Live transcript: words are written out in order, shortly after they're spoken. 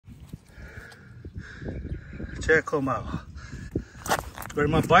Check them out.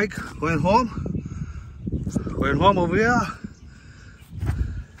 Riding my bike, going home. Going home over here.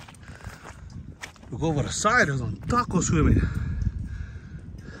 We go over the side, there's some Tako swimming.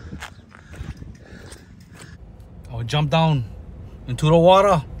 I'll jump down into the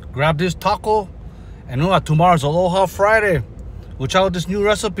water, grab this Tako, and you know what, tomorrow's Alooooha Friday. We'll check out this new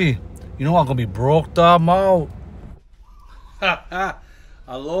recipe. You know what, I'm gonna be broke them out.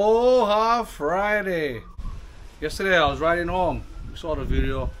 Alooooha Friday. Yesterday I was riding home. You saw the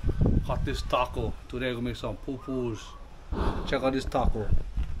video. Caught this Tako. Today I'm gonna make some poo-poos. Check out this Tako.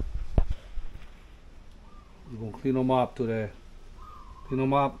 We're gonna clean them up today. Clean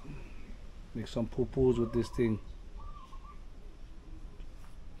them up. Make some poo-poos with this thing.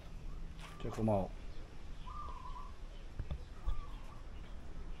 Check them out.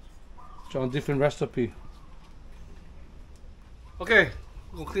 Try a different recipe. Okay,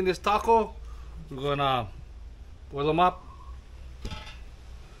 we're gonna clean this Tako. We're gonna boil them up.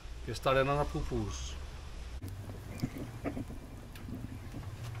 Get started on our poo-poos.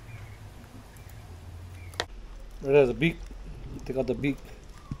 Right there's a beak. Take out the beak.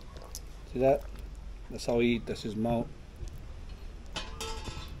 See that? That's how he eats. That's his mouth.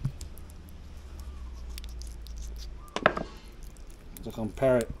 It's like a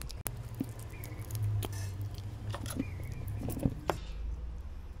parrot.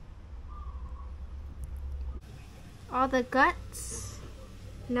 All the guts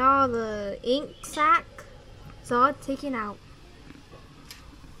and all the ink sac is all taken out.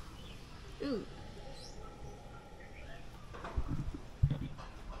 Ooh.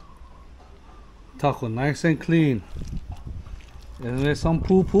 Tako nice and clean. And there's some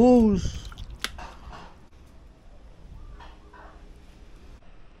poo-poos.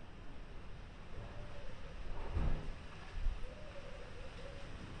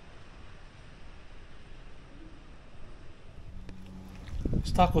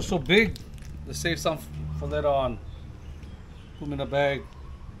 This Tako's so big. Let's save some for later on. Put them in a bag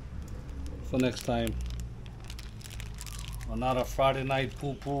for next time. Another Friday night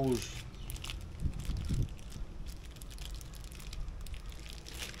poo-poos.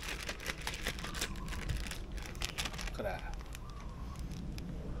 Look at that.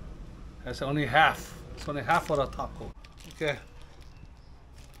 That's only half. It's only half of the Tako. Okay.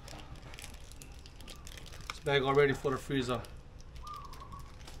 This bag all ready for the freezer.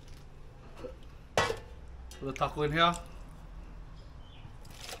 Put the Tako in here.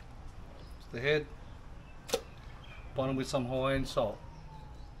 The head. Bottom with some Hawaiian salt.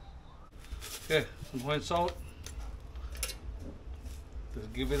 Okay, some Hawaiian salt.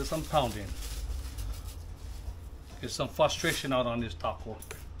 Just give it some pounding. Get some frustration out on this Tako.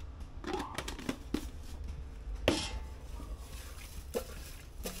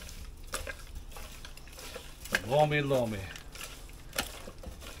 Lomi, lomi.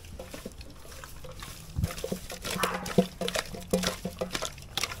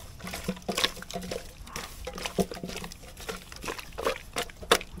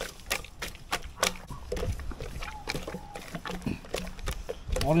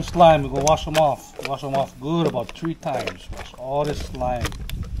 All this slime, we're gonna wash them off. Wash them off good about 3 times. Wash all this slime.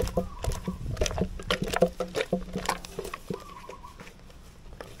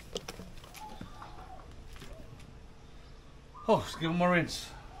 Oh, let's give them a rinse.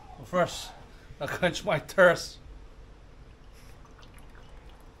 But first, I'll quench my thirst.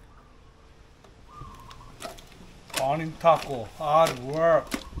 Morning Tako, hard work.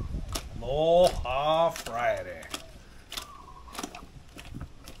 Alooooha Friday.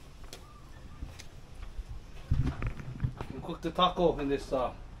 Cook the Tako in this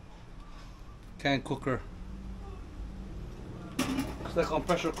can cooker. It's like on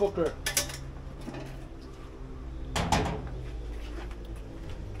pressure cooker.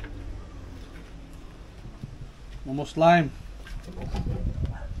 Almost lime.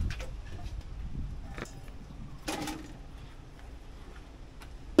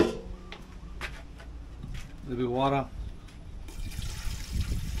 A little bit of water.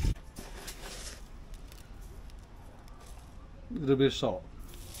 A little bit of salt.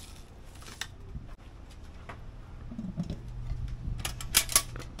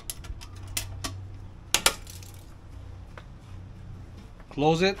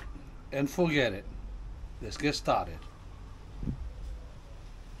 Close it and forget it. Let's get started.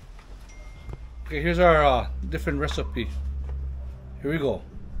 Okay, here's our different recipe. Here we go.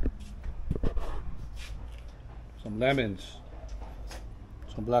 Some lemons,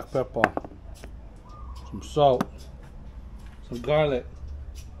 some black pepper, some salt, some garlic,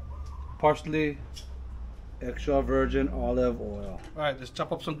 parsley, extra virgin olive oil. Alright, let's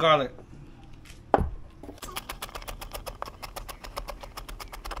chop up some garlic.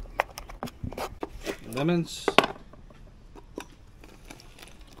 lemons.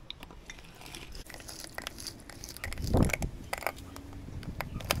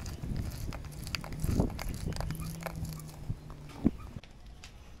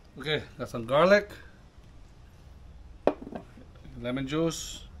 Okay, got some garlic, lemon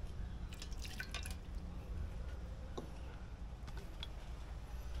juice,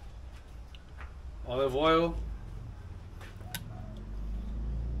 olive oil,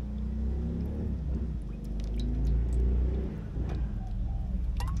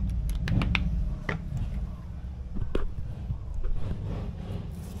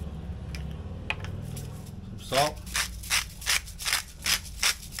 some salt,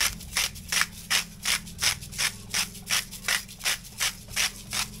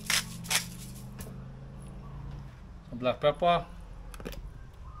 some black pepper,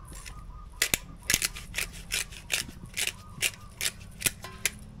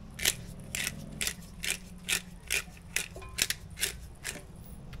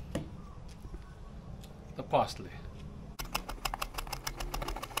 the parsley.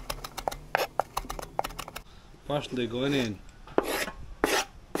 Parsley going in.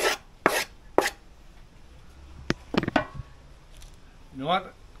 You know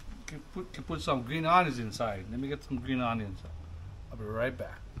what? Can put some green onions inside. Let me get some green onions. I'll be right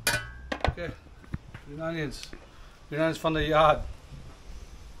back. Okay, green onions. Green onions from the yard.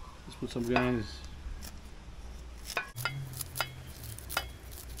 Let's put some green onions.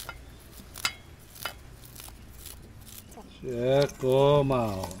 Check them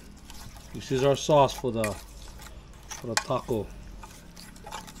out. This is our sauce for the taco.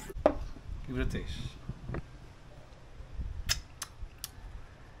 Give it a taste.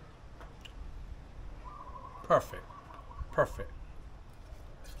 Perfect. Perfect.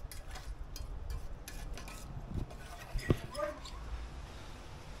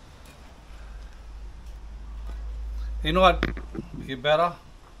 You know what? Make it better.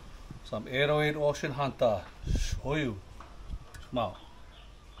 Some 808 Ocean Hunter. Show you. Smell.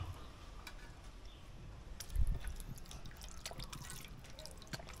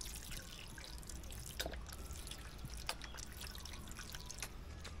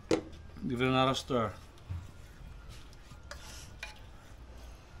 Give it another stir.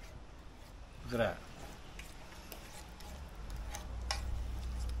 Look at that.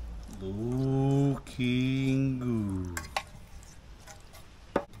 Looking good.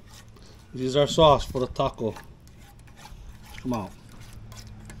 This is our sauce for the taco. Come on.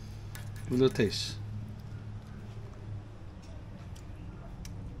 Give it a taste.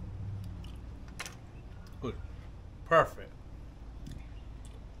 Good. Perfect.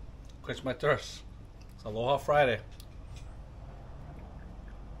 Quench my thirst. It's Alooooha Friday.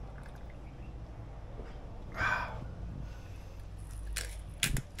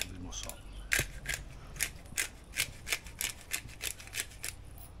 More salt.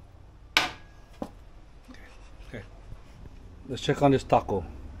 Okay. Let's check on this taco.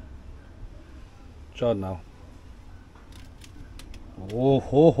 Chod now. Oh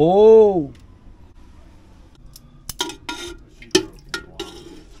ho ho!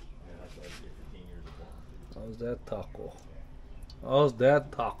 How's that taco? How's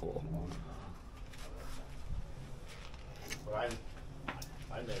that taco? But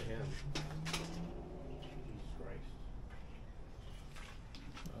I met him. Jesus Christ.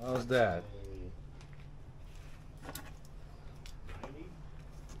 How's that? 90?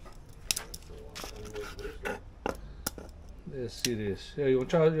 Let's see this. Here, you want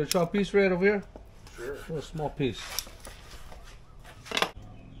to try a piece right over here? Sure. A small piece.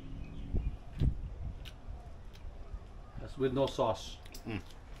 That's with no sauce.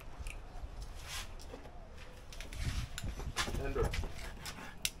 Tender.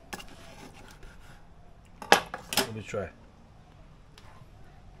 Let me try.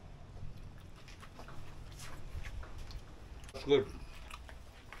 That's good.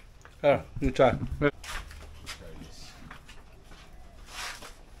 Here, you try. Here.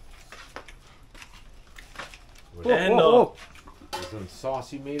 There's some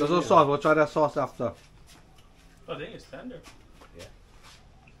sauce you made. There's no sauce. We'll try that sauce after. I think it's tender. Yeah.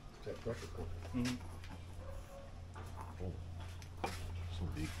 Is that pressure cooker? Mm-hmm. Oh. Some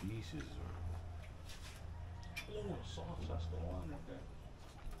big pieces. Oh, sauce, that's the one right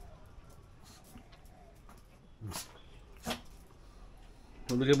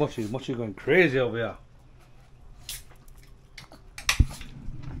there. Look at Mochi. Mochi going crazy over here.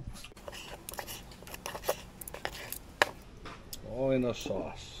 All in the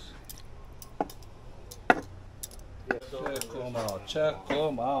sauce. Check them out. Check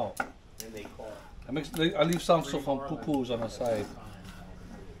them out. And they call it. I leave some stuff from poo-poos on the side.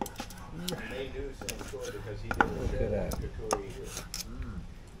 They do same story because he did Look at that. Kakuri here.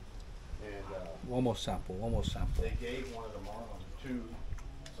 And One more sample. One more sample. they gave one of them on to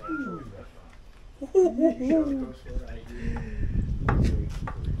Sanctuary restaurant.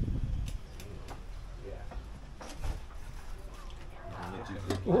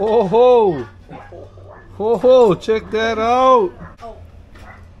 Oh ho! Oh ho! Check that out.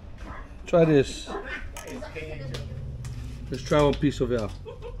 Try this. Let's try one piece of it.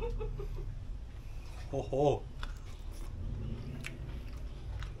 Oh ho!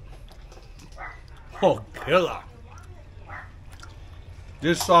 Oh, killer!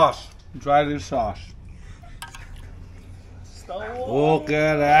 This sauce. Try this sauce. Look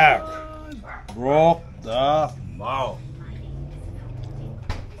at that. Broke the mouth.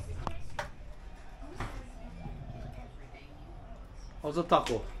 How's the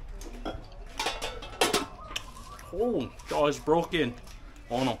taco? Oh, it's broken.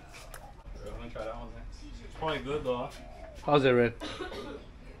 Oh no. I'm gonna try that one next. It's probably good though. How's it, Red?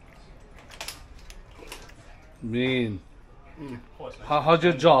 Mean. Oh, it's nice. How's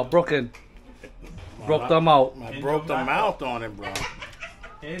your jaw? Broken. Broke the mouth. I broke the mouth on it, bro.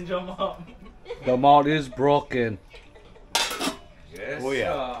 Hinge 'em up. The mouth is broken. Yes. Oh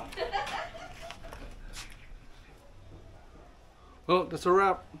yeah. Well, that's a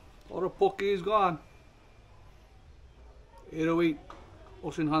wrap. All the poke is gone. 808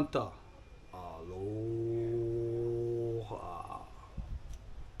 Ocean Hunter.